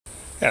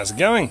How's it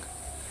going?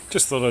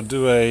 Just thought I'd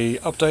do a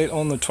update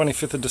on the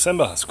 25th of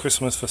December. It's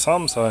Christmas for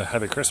some, so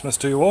happy Christmas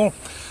to you all.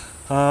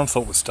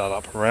 Thought we'd start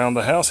up around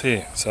the house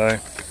here. So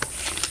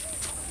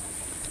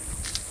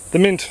the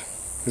mint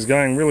is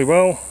going really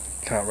well.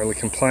 Can't really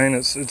complain.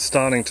 It's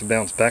starting to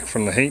bounce back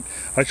from the heat.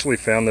 I actually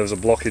found there was a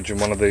blockage in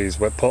one of these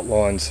wet pot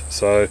lines,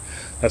 so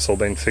that's all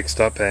been fixed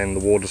up and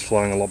the water's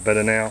flowing a lot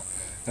better now.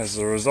 As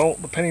a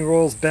result, the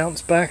pennyroyals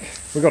bounced back.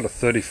 We've got a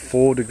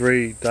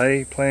 34-degree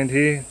day planned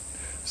here,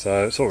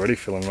 so it's already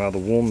feeling rather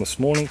warm this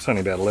morning. It's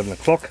only about 11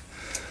 o'clock.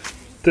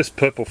 This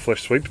purple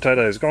flesh sweet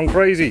potato has gone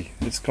crazy.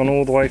 It's gone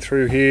all the way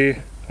through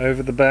here,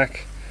 over the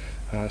back,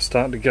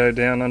 starting to go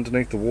down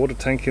underneath the water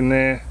tank in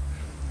there.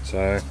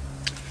 So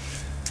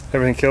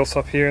everything else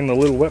up here in the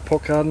little wet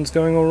pot garden's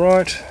going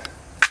alright.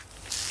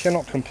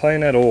 Cannot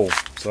complain at all.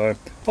 So,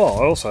 I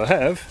also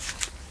have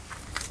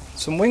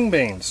some wing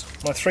beans.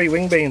 My 3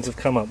 wing beans have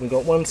come up. We've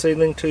got 1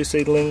 seedling, 2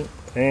 seedling,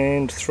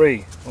 and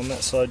 3 on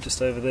that side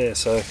just over there.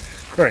 So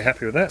very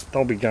happy with that.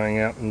 They'll be going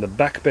out in the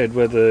back bed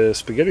where the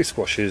spaghetti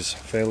squash is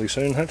fairly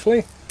soon,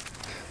 hopefully.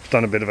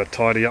 Done a bit of a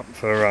tidy up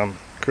for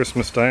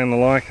Christmas Day and the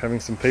like, having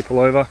some people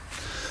over.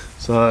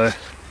 So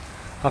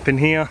up in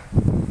here,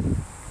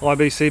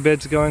 IBC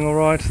beds are going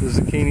alright. The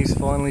zucchini's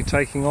finally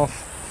taking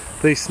off.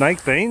 These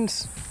snake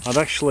beans, I've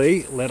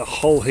actually let a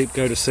whole heap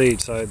go to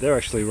seed, so they're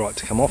actually right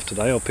to come off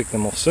today. I'll pick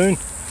them off soon.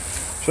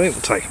 So we'll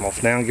take them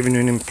off now and giving you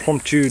an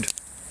impromptu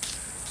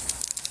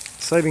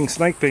saving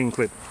snake bean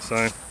clip.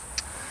 So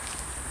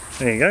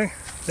there you go.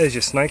 There's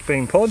your snake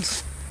bean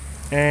pods,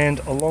 and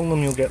along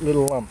them you'll get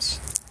little lumps.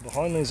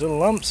 Behind these little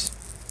lumps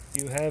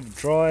you have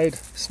dried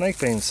snake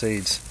bean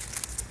seeds,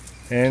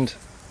 and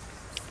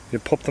you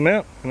pop them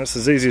out and it's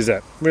as easy as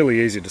that. Really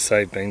easy to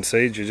save bean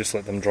seeds. You just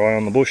let them dry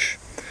on the bush,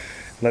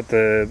 let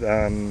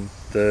the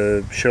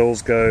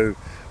shells go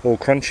all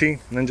crunchy,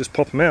 and then just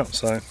pop them out.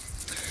 So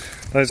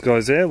those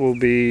guys there will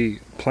be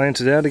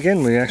planted out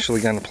again. We're actually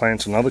going to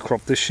plant another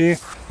crop this year.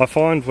 I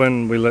find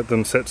when we let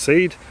them set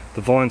seed, the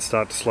vines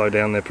start to slow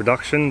down their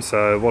production.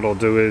 So what I'll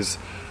do is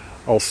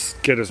I'll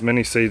get as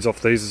many seeds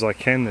off these as I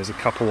can. There's a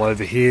couple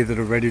over here that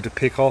are ready to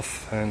pick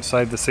off and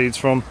save the seeds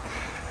from,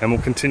 and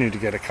we'll continue to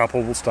get a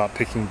couple. We'll start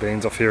picking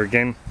beans off here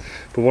again.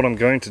 But what I'm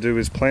going to do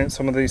is plant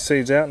some of these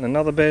seeds out in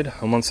another bed,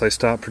 and once they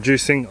start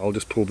producing, I'll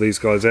just pull these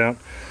guys out.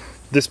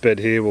 This bed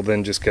here will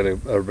then just get a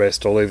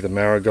rest. I'll leave the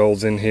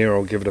marigolds in here.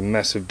 I'll give it a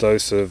massive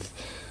dose of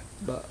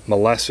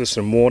molasses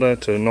and water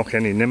to knock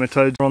any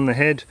nematodes on the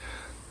head.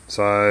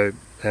 So,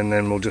 and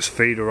then we'll just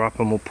feed her up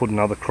and we'll put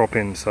another crop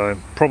in. So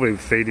probably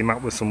feed him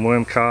up with some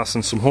worm cast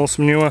and some horse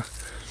manure.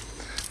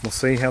 We'll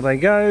see how they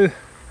go.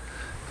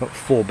 Got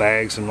 4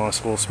 bags of nice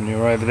horse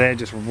manure over there,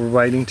 just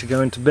waiting to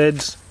go into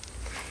beds.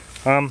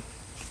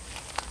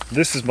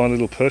 This is my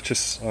little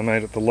purchase I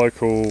made at the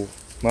local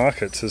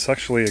markets. It's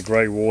actually a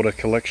grey water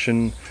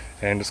collection,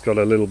 and it's got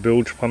a little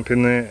bilge pump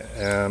in there.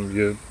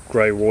 Your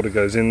grey water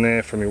goes in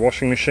there from your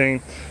washing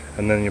machine,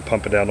 and then you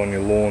pump it out on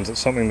your lawns. It's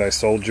something they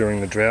sold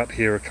during the drought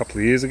here a couple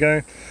of years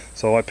ago,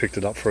 so I picked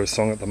it up for a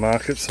song at the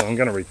market, so I'm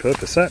going to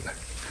repurpose that.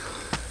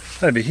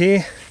 Over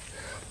here,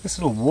 this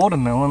little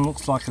watermelon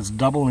looks like it's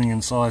doubling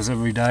in size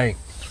every day.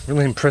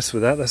 Really impressed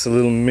with that. That's a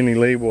little mini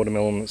Lee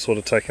watermelon that's sort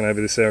of taken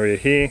over this area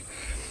here.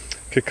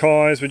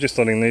 Cacais, we're just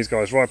letting these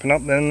guys ripen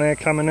up, then they're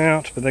coming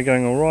out, but they're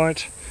going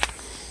alright.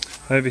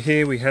 Over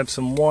here we have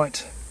some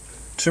white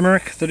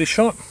turmeric that is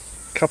shot,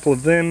 a couple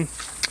of them.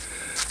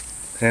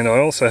 And I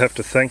also have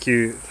to thank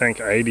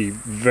Adi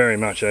very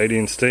much, Adi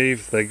and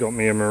Steve. They got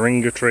me a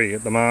moringa tree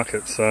at the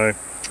market, so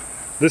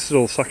this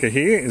little sucker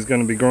here is going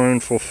to be grown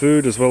for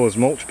food as well as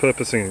mulch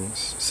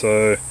purposings.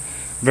 So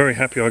very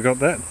happy I got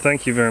that.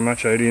 Thank you very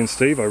much, Adi and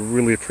Steve. I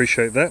really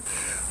appreciate that.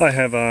 I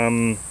have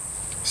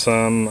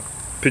some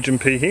pigeon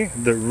pea here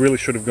that really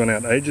should have gone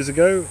out ages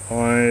ago.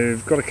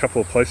 I've got a couple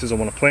of places I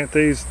want to plant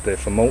these. They're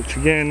for mulch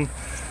again.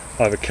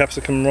 I have a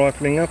capsicum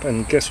ripening up,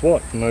 and guess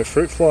what? No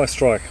fruit fly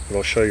strike, but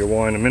I'll show you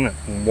why in a minute,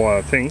 and why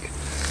I think.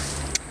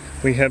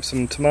 We have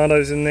some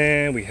tomatoes in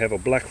there. We have a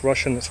black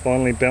Russian that's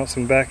finally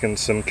bouncing back, and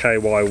some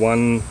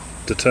KY1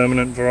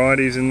 determinant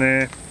varieties in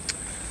there.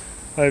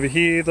 Over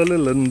here, the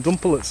little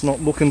dumple, it's not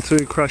looking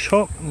too crush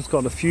hot. It's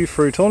got a few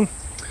fruit on.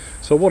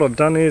 So what I've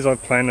done is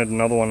I've planted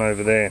another one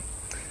over there.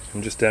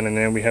 And just down in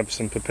there we have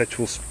some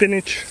perpetual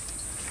spinach.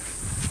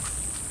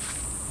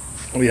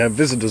 We have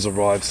visitors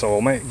arrived, so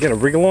I'll get a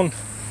wriggle on.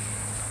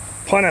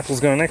 Pineapple's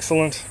going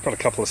excellent. Got a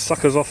couple of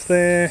suckers off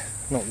there.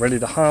 Not ready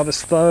to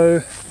harvest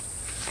though.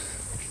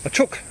 A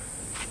chook.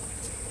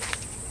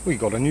 We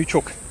got a new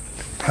chook.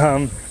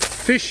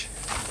 Fish.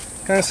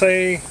 Gonna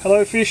say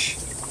hello fish.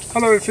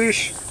 Hello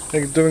fish.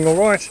 They're doing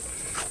alright.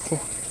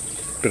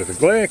 Bit of a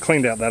glare.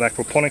 Cleaned out that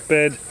aquaponic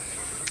bed.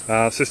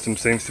 System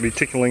seems to be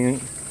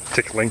ticking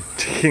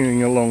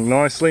along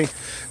nicely.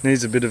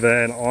 Needs a bit of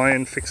an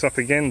iron fix up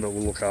again, but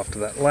we'll look after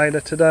that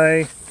later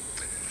today.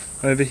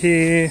 Over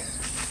here,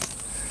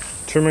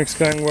 turmeric's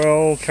going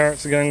well,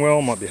 carrots are going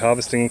well. Might be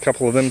harvesting a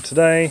couple of them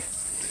today.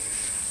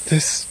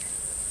 This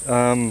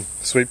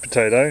sweet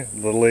potato,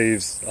 the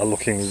leaves are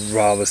looking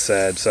rather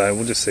sad, so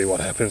we'll just see what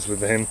happens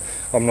with him.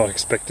 I'm not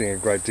expecting a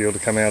great deal to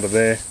come out of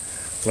there.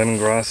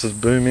 Lemongrass is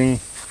booming.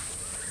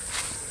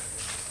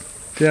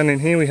 Down in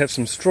here we have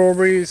some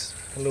strawberries.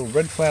 A little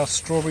red flower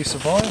strawberry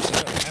survives,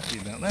 so very happy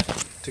about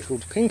that.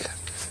 Tickled pink.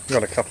 We've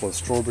got a couple of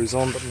strawberries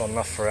on, but not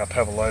enough for our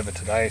pavlova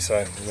today,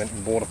 so we went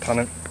and bought a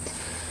punnet.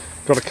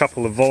 Got a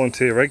couple of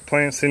volunteer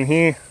eggplants in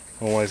here.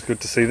 Always good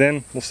to see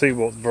them. We'll see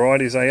what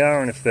varieties they are,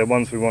 and if they're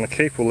ones we want to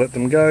keep, we'll let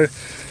them go,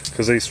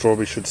 because these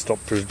strawberries should stop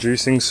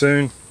producing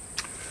soon.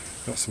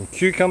 Got some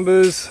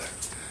cucumbers.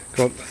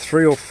 Got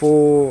 3 or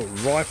 4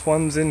 ripe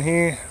ones in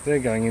here. They're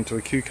going into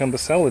a cucumber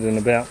salad in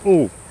about,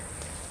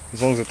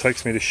 as long as it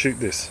takes me to shoot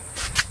this.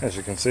 As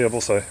you can see, I've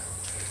also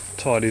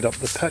tidied up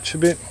the patch a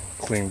bit,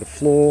 cleaned the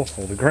floor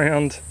or the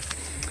ground.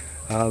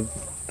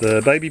 The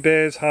baby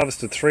bears,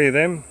 harvested 3 of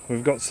them.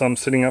 We've got some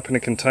sitting up in a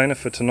container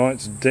for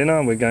tonight's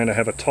dinner. We're going to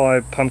have a Thai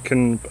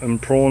pumpkin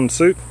and prawn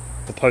soup.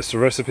 I'll post a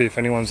recipe if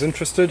anyone's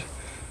interested.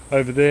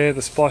 Over there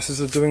the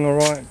spices are doing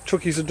alright,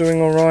 chookies are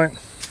doing alright.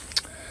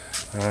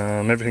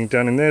 Everything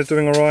down in there is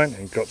doing alright.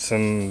 And got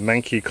some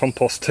manky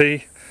compost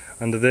tea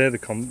under there. The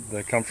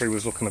comfrey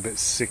was looking a bit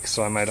sick,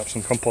 so I made up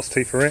some compost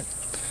tea for it.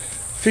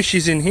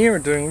 Fishies in here are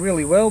doing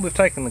really well. We've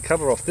taken the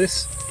cover off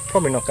this.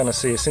 Probably not going to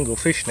see a single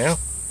fish now.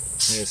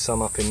 There's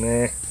some up in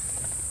there.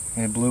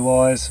 They're blue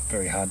eyes,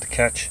 very hard to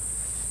catch.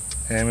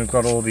 And we've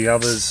got all the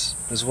others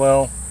as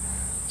well.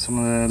 Some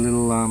of the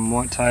little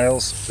white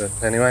tails. But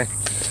anyway,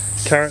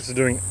 carrots are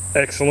doing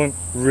excellent.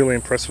 Really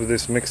impressed with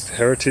this mixed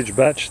heritage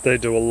batch. They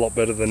do a lot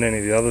better than any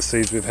of the other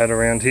seeds we've had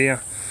around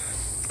here.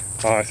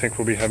 I think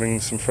we'll be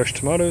having some fresh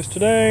tomatoes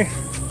today.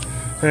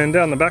 And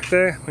down the back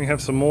there we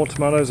have some more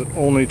tomatoes that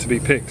all need to be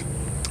picked.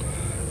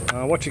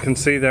 What you can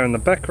see there in the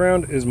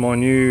background is my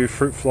new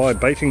fruit fly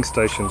baiting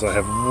stations. I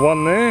have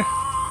one there,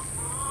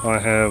 I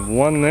have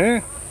one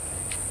there.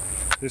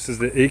 This is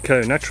the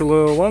Eco Natural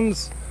Oil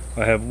ones.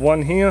 I have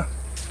one here,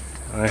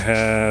 I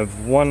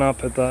have one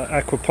up at the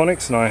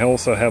Aquaponics, and I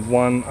also have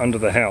one under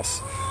the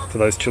house for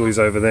those chilies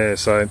over there.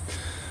 So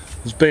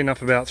it's been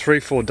up about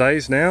 3-4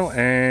 days now,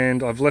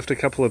 and I've left a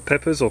couple of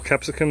peppers or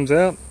capsicums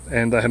out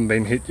and they haven't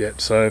been hit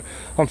yet, so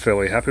I'm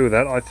fairly happy with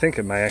that. I think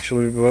it may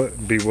actually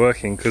be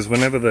working, because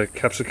whenever the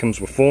capsicums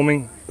were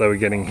forming they were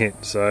getting hit,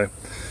 so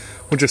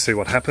we'll just see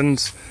what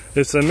happens.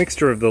 It's a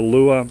mixture of the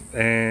lure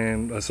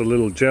and it's a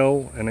little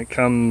gel, and it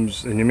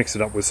comes and you mix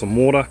it up with some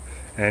water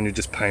and you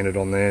just paint it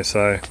on there,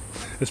 so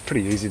it's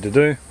pretty easy to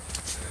do.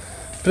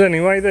 But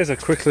anyway, there's a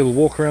quick little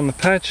walk around the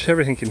patch.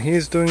 Everything in here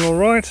is doing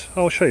alright.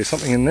 I'll show you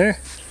something in there.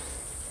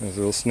 There's a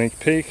little sneak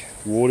peek.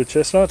 Water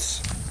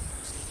chestnuts.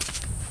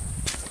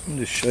 I'll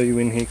just show you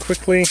in here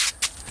quickly.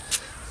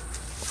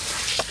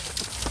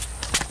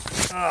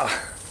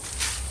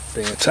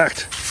 Being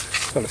attacked.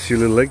 Got a few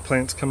little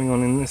eggplants coming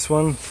on in this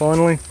one,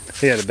 finally.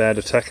 He had a bad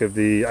attack of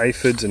the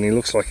aphids, and he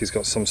looks like he's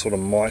got some sort of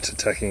mite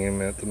attacking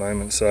him at the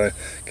moment, so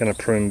going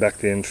to prune back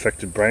the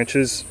infected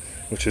branches,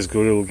 which is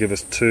good. It'll give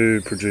us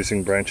 2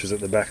 producing branches at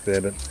the back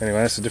there, but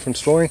anyway, that's a different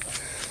story.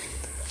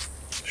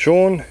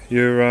 Sean,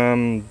 your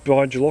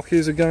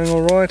bigelokias are going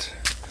alright.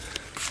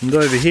 And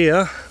over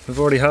here, we've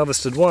already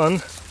harvested one,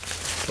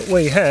 but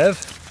we have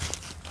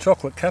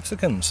chocolate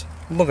capsicums.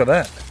 Look at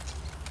that.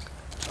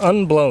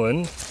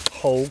 Unblown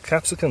whole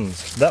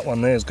capsicums. That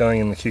one there is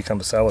going in the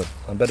cucumber salad.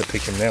 I better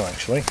pick him now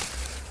actually.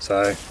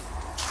 So,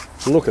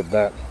 look at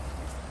that.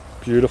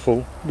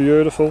 Beautiful,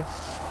 beautiful.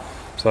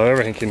 So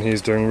everything in here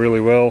is doing really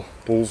well.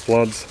 Bull's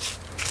bloods.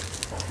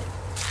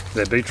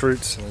 They're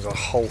beetroots, and there's a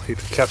whole heap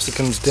of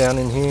capsicums down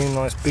in here,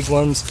 nice big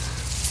ones.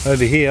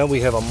 Over here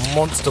we have a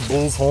monster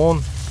bull's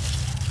horn.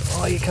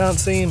 Oh, you can't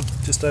see him,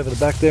 just over the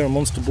back there, a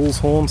monster bull's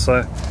horn.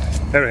 So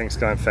everything's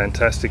going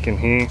fantastic in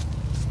here.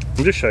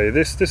 I'll just show you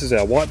this. This is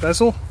our white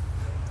basil,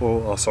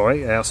 or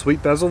sorry, our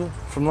sweet basil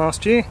from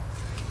last year.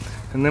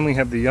 And then we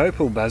have the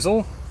opal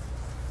basil,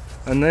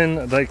 and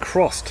then they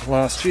crossed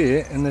last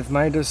year and they've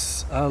made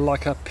us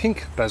like a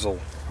pink basil,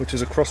 which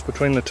is a cross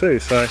between the two.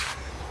 So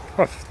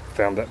I've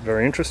found that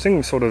very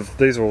interesting.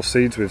 These are all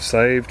seeds we've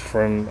saved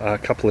from a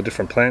couple of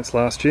different plants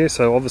last year,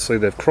 so obviously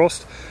they've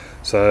crossed,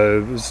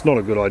 so it's not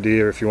a good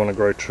idea if you want to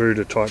grow true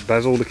to type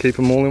basil to keep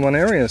them all in one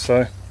area.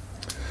 So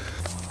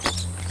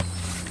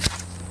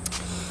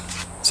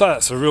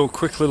that's a real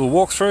quick little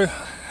walkthrough.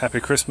 Happy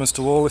Christmas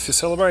to all if you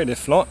celebrate.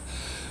 If not,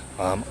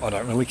 I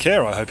don't really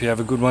care. I hope you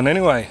have a good one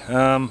anyway.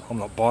 I'm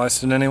not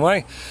biased in any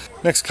way.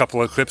 Next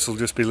couple of clips will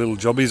just be little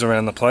jobbies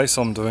around the place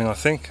I'm doing, I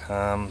think.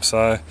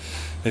 So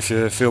if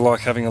you feel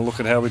like having a look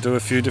at how we do a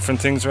few different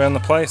things around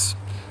the place,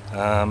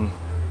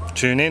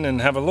 tune in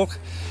and have a look.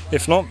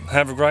 If not,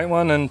 have a great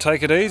one and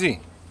take it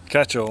easy.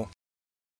 Catch all.